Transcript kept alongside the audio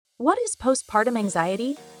What is postpartum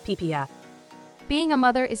anxiety, PPA? Being a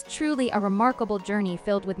mother is truly a remarkable journey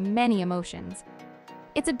filled with many emotions.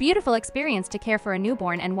 It's a beautiful experience to care for a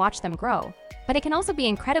newborn and watch them grow, but it can also be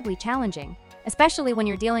incredibly challenging, especially when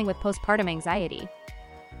you're dealing with postpartum anxiety.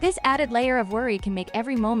 This added layer of worry can make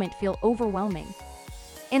every moment feel overwhelming.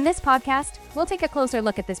 In this podcast, we'll take a closer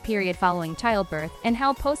look at this period following childbirth and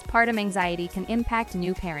how postpartum anxiety can impact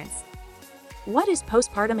new parents. What is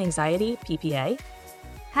postpartum anxiety, PPA?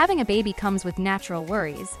 Having a baby comes with natural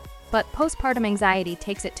worries, but postpartum anxiety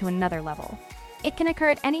takes it to another level. It can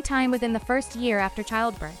occur at any time within the first year after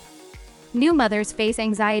childbirth. New mothers face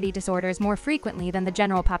anxiety disorders more frequently than the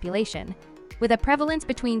general population, with a prevalence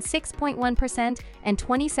between 6.1% and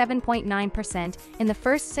 27.9% in the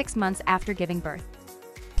first 6 months after giving birth.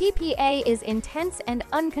 PPA is intense and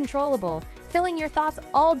uncontrollable, filling your thoughts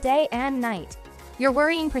all day and night. Your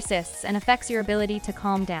worrying persists and affects your ability to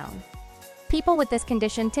calm down. People with this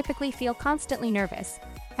condition typically feel constantly nervous,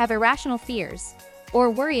 have irrational fears, or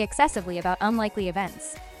worry excessively about unlikely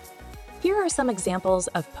events. Here are some examples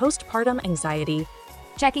of postpartum anxiety.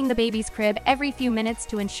 Checking the baby's crib every few minutes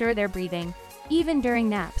to ensure they're breathing, even during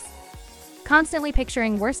naps. Constantly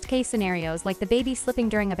picturing worst-case scenarios like the baby slipping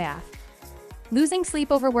during a bath. Losing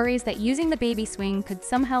sleep over worries that using the baby swing could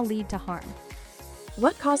somehow lead to harm.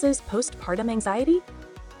 What causes postpartum anxiety?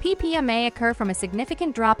 PPA may occur from a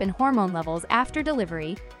significant drop in hormone levels after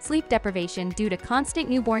delivery, sleep deprivation due to constant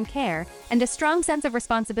newborn care, and a strong sense of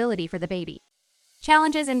responsibility for the baby.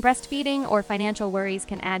 Challenges in breastfeeding or financial worries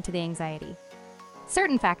can add to the anxiety.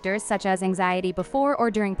 Certain factors, such as anxiety before or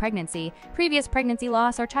during pregnancy, previous pregnancy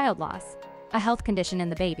loss or child loss, a health condition in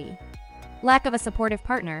the baby, lack of a supportive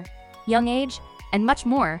partner, young age, and much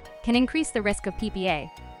more, can increase the risk of PPA.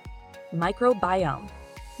 Microbiome.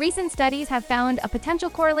 Recent studies have found a potential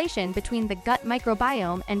correlation between the gut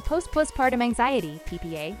microbiome and postpartum anxiety,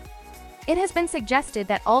 PPA. It has been suggested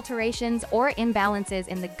that alterations or imbalances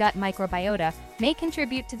in the gut microbiota may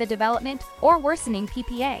contribute to the development or worsening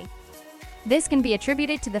PPA. This can be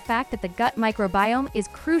attributed to the fact that the gut microbiome is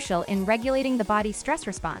crucial in regulating the body's stress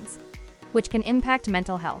response, which can impact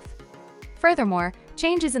mental health. Furthermore,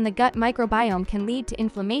 changes in the gut microbiome can lead to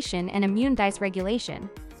inflammation and immune dysregulation,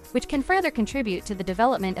 which can further contribute to the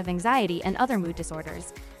development of anxiety and other mood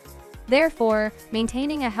disorders. Therefore,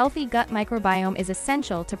 maintaining a healthy gut microbiome is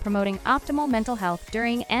essential to promoting optimal mental health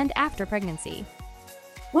during and after pregnancy.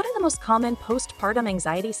 What are the most common postpartum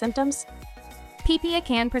anxiety symptoms? PPA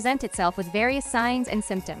can present itself with various signs and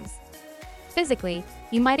symptoms. Physically,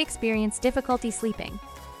 you might experience difficulty sleeping,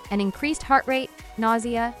 an increased heart rate,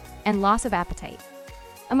 nausea, and loss of appetite.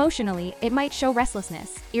 Emotionally, it might show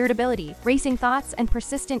restlessness, irritability, racing thoughts, and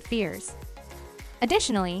persistent fears.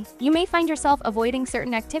 Additionally, you may find yourself avoiding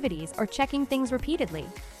certain activities or checking things repeatedly.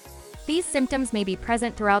 These symptoms may be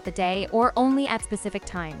present throughout the day or only at specific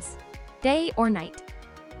times, day or night.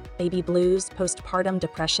 Baby blues, postpartum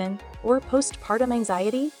depression, or postpartum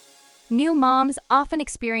anxiety? New moms often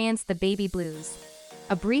experience the baby blues,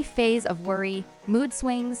 a brief phase of worry, mood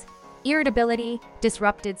swings, irritability,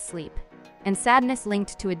 disrupted sleep, and sadness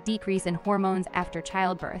linked to a decrease in hormones after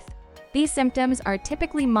childbirth. These symptoms are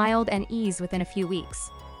typically mild and ease within a few weeks.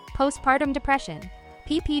 Postpartum depression,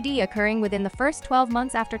 PPD occurring within the first 12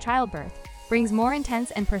 months after childbirth, brings more intense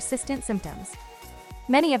and persistent symptoms.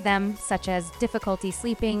 Many of them, such as difficulty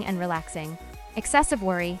sleeping and relaxing, excessive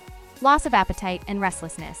worry, loss of appetite, and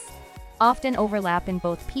restlessness, often overlap in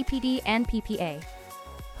both PPD and PPA.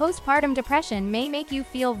 Postpartum depression may make you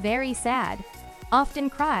feel very sad, often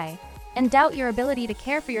cry, and doubt your ability to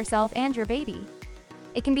care for yourself and your baby.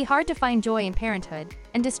 It can be hard to find joy in parenthood,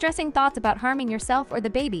 and distressing thoughts about harming yourself or the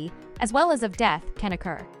baby, as well as of death, can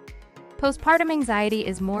occur. Postpartum anxiety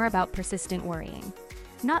is more about persistent worrying,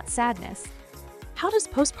 not sadness. How does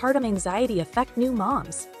postpartum anxiety affect new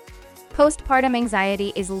moms? Postpartum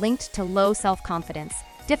anxiety is linked to low self-confidence,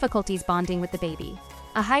 difficulties bonding with the baby,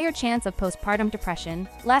 a higher chance of postpartum depression,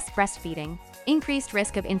 less breastfeeding, increased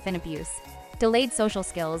risk of infant abuse, delayed social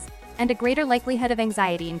skills, and a greater likelihood of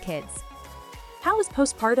anxiety in kids. How is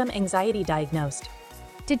postpartum anxiety diagnosed?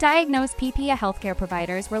 To diagnose PPA, healthcare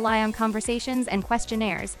providers rely on conversations and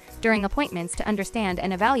questionnaires during appointments to understand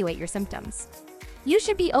and evaluate your symptoms. You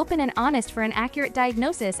should be open and honest for an accurate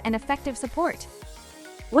diagnosis and effective support.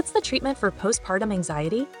 What's the treatment for postpartum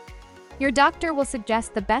anxiety? Your doctor will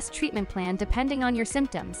suggest the best treatment plan depending on your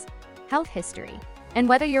symptoms, health history, and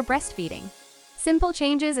whether you're breastfeeding. Simple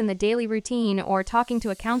changes in the daily routine or talking to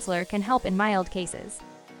a counselor can help in mild cases.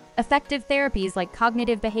 Effective therapies like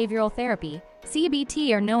cognitive behavioral therapy,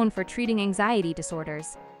 CBT, are known for treating anxiety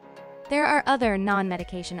disorders. There are other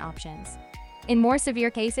non-medication options. In more severe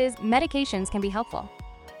cases, medications can be helpful.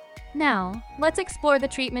 Now, let's explore the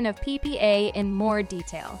treatment of PPA in more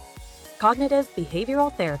detail. Cognitive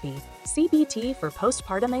behavioral therapy, CBT for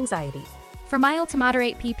postpartum anxiety. For mild to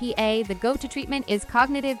moderate PPA, the go-to treatment is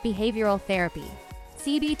cognitive behavioral therapy.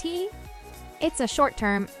 CBT? It's a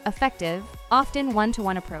short-term, effective, often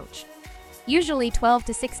one-to-one approach. Usually 12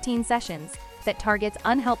 to 16 sessions that targets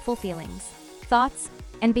unhelpful feelings, thoughts,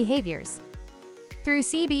 and behaviors. Through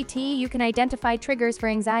CBT, you can identify triggers for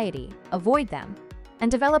anxiety, avoid them,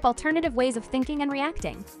 and develop alternative ways of thinking and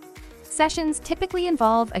reacting. Sessions typically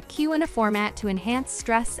involve a cue and a format to enhance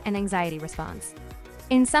stress and anxiety response.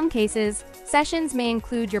 In some cases, sessions may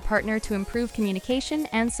include your partner to improve communication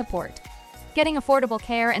and support. Getting affordable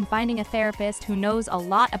care and finding a therapist who knows a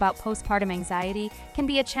lot about postpartum anxiety can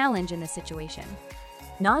be a challenge in this situation.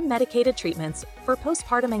 Non-medicated treatments for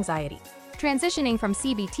postpartum anxiety. Transitioning from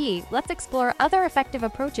CBT, let's explore other effective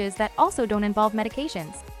approaches that also don't involve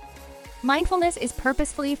medications. Mindfulness is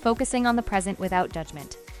purposefully focusing on the present without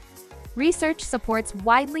judgment. Research supports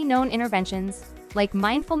widely known interventions like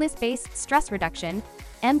mindfulness-based stress reduction,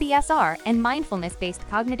 MBSR, and mindfulness-based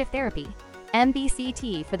cognitive therapy,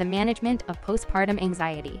 MBCT, for the management of postpartum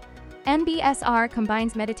anxiety. MBSR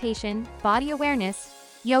combines meditation, body awareness,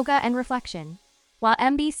 yoga, and reflection, while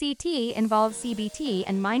MBCT involves CBT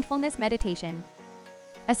and mindfulness meditation.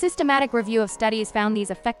 A systematic review of studies found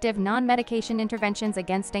these effective non-medication interventions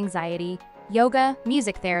against anxiety: yoga,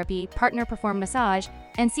 music therapy, partner-performed massage,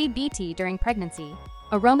 and CBT during pregnancy,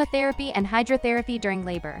 aromatherapy and hydrotherapy during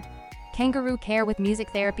labor, kangaroo care with music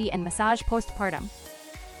therapy, and massage postpartum.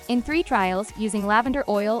 In 3 trials, using lavender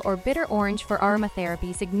oil or bitter orange for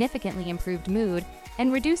aromatherapy significantly improved mood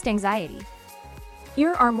and reduced anxiety.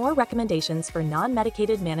 Here are more recommendations for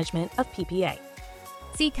non-medicated management of PPA.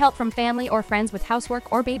 Seek help from family or friends with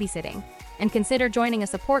housework or babysitting, and consider joining a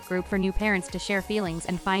support group for new parents to share feelings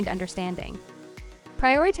and find understanding.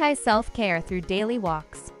 Prioritize self-care through daily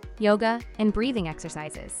walks, yoga, and breathing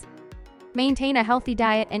exercises. Maintain a healthy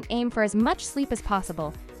diet and aim for as much sleep as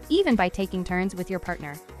possible, even by taking turns with your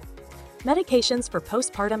partner. Medications for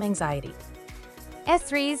postpartum anxiety.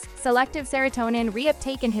 S3s, selective serotonin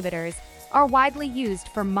reuptake inhibitors, are widely used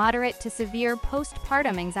for moderate to severe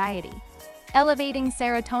postpartum anxiety, elevating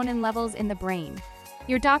serotonin levels in the brain.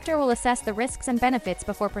 Your doctor will assess the risks and benefits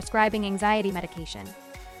before prescribing anxiety medication.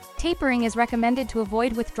 Tapering is recommended to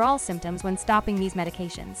avoid withdrawal symptoms when stopping these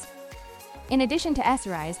medications. In addition to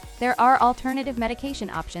SRIs, there are alternative medication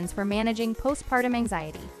options for managing postpartum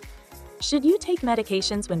anxiety. Should you take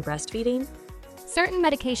medications when breastfeeding? Certain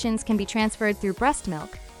medications can be transferred through breast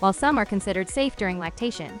milk, while some are considered safe during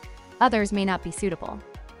lactation. Others may not be suitable.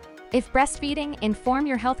 If breastfeeding, inform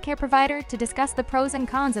your healthcare provider to discuss the pros and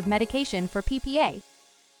cons of medication for PPA.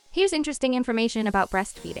 Here's interesting information about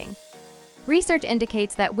breastfeeding. Research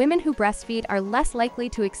indicates that women who breastfeed are less likely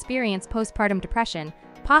to experience postpartum depression,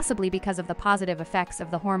 possibly because of the positive effects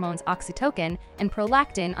of the hormones oxytocin and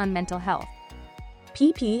prolactin on mental health.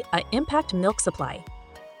 PPA impact milk supply.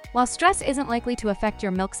 While stress isn't likely to affect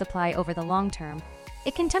your milk supply over the long term,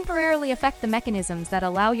 it can temporarily affect the mechanisms that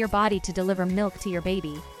allow your body to deliver milk to your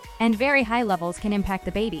baby, and very high levels can impact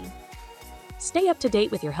the baby. Stay up to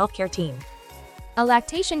date with your healthcare team. A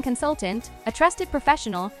lactation consultant, a trusted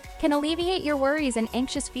professional, can alleviate your worries and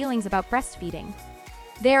anxious feelings about breastfeeding.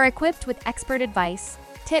 They are equipped with expert advice,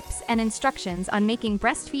 tips, and instructions on making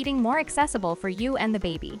breastfeeding more accessible for you and the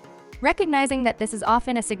baby. Recognizing that this is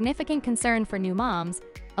often a significant concern for new moms,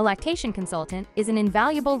 a lactation consultant is an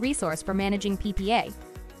invaluable resource for managing PPA.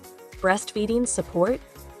 Breastfeeding support.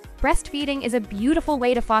 Breastfeeding is a beautiful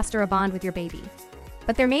way to foster a bond with your baby.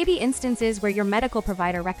 But there may be instances where your medical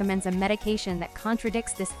provider recommends a medication that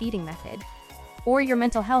contradicts this feeding method, or your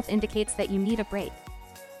mental health indicates that you need a break.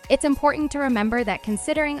 It's important to remember that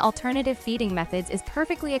considering alternative feeding methods is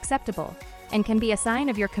perfectly acceptable and can be a sign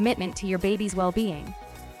of your commitment to your baby's well-being.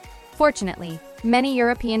 Fortunately, many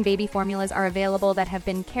European baby formulas are available that have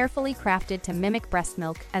been carefully crafted to mimic breast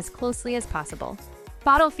milk as closely as possible.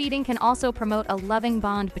 Bottle feeding can also promote a loving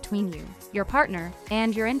bond between you, your partner,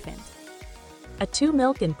 and your infant. A 2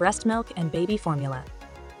 milk in breast milk and baby formula.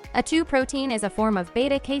 A 2 protein is a form of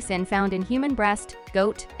beta-casein found in human breast,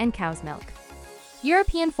 goat, and cow's milk.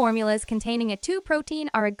 European formulas containing a 2 protein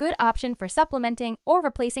are a good option for supplementing or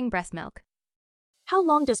replacing breast milk. How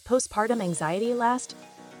long does postpartum anxiety last?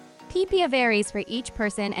 PPA varies for each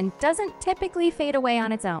person and doesn't typically fade away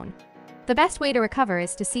on its own. The best way to recover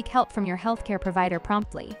is to seek help from your healthcare provider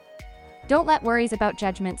promptly. Don't let worries about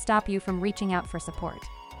judgment stop you from reaching out for support.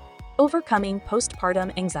 Overcoming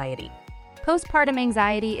postpartum anxiety. Postpartum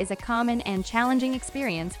anxiety is a common and challenging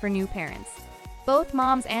experience for new parents. Both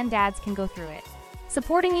moms and dads can go through it.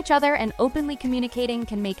 Supporting each other and openly communicating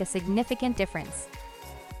can make a significant difference.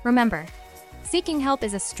 Remember, seeking help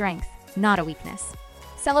is a strength, not a weakness.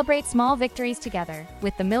 Celebrate small victories together.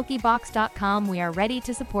 With themilkybox.com, we are ready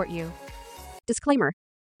to support you. Disclaimer.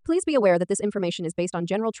 Please be aware that this information is based on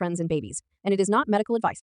general trends in babies, and it is not medical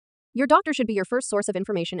advice. Your doctor should be your first source of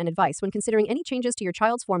information and advice when considering any changes to your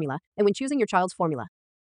child's formula and when choosing your child's formula.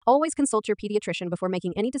 Always consult your pediatrician before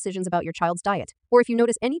making any decisions about your child's diet, or if you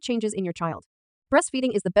notice any changes in your child.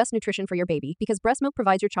 Breastfeeding is the best nutrition for your baby because breast milk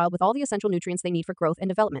provides your child with all the essential nutrients they need for growth and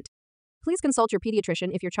development. Please consult your pediatrician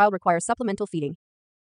if your child requires supplemental feeding,